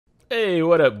Hey,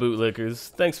 what up,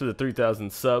 bootlickers? Thanks for the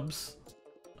 3,000 subs.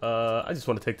 I just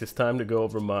want to take this time to go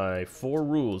over my 4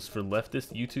 rules for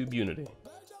leftist YouTube unity.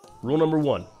 Rule number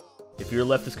 1. If you're a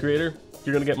leftist creator,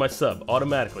 you're gonna get my sub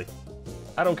automatically.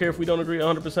 I don't care if we don't agree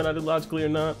 100% ideologically or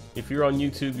not. If you're on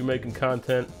YouTube, you're making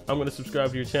content, I'm gonna subscribe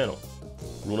to your channel.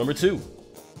 Rule number 2.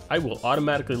 I will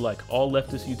automatically like all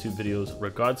leftist YouTube videos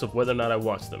regardless of whether or not I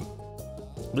watch them.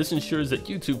 This ensures that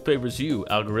YouTube favors you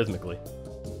algorithmically.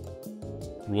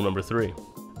 Rule number 3.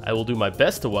 I will do my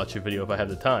best to watch your video if I have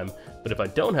the time, but if I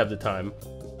don't have the time,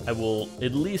 I will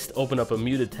at least open up a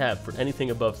muted tab for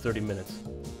anything above 30 minutes.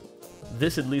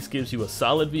 This at least gives you a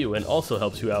solid view and also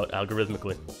helps you out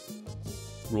algorithmically.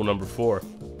 Rule number 4.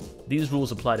 These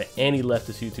rules apply to any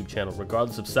leftist YouTube channel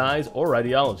regardless of size or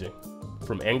ideology,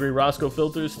 from Angry Roscoe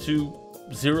filters to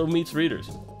Zero Meets Readers.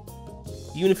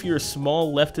 Even if you're a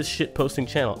small leftist shitposting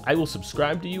channel, I will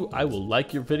subscribe to you, I will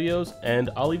like your videos, and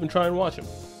I'll even try and watch them.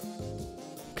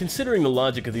 Considering the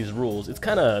logic of these rules, it's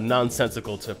kinda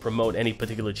nonsensical to promote any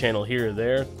particular channel here or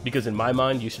there, because in my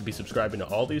mind you should be subscribing to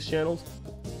all these channels,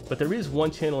 but there is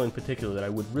one channel in particular that I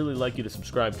would really like you to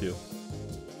subscribe to.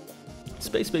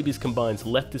 Space Babies combines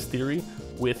leftist theory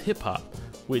with hip-hop,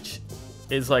 which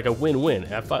is like a win-win.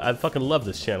 I fucking love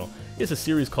this channel. It's a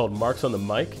series called Marks on the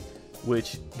Mic,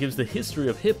 which gives the history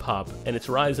of hip-hop and its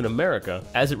rise in America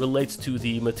as it relates to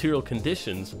the material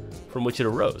conditions from which it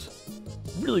arose.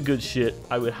 Really good shit.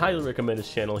 I would highly recommend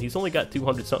his channel. He's only got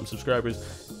 200-something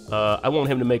subscribers. I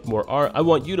want him to make more art. I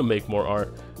want you to make more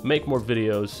art, make more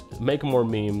videos, make more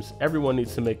memes. Everyone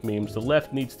needs to make memes. The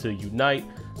left needs to unite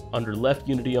under left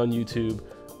unity on YouTube.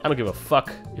 I don't give a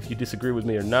fuck if you disagree with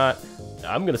me or not.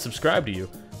 I'm gonna subscribe to you.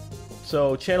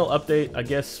 So, channel update, I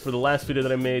guess for the last video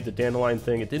that I made, the dandelion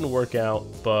thing, it didn't work out,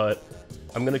 but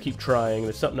I'm gonna keep trying.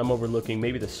 There's something I'm overlooking.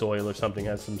 Maybe the soil or something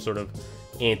has some sort of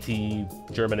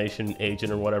anti-germination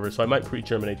agent or whatever, so I might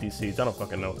pre-germinate these seeds. I don't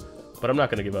fucking know, but I'm not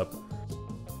gonna give up.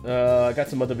 I got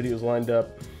some other videos lined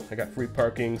up. I got free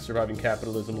parking, surviving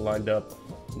capitalism lined up.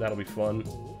 That'll be fun.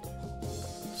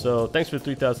 So, thanks for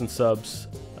 3,000 subs.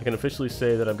 I can officially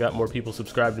say that I've got more people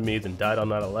subscribed to me than died on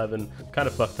 9/11. Kind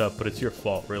of fucked up, but it's your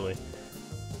fault, really.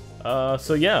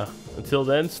 So yeah, until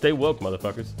then, stay woke,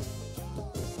 motherfuckers.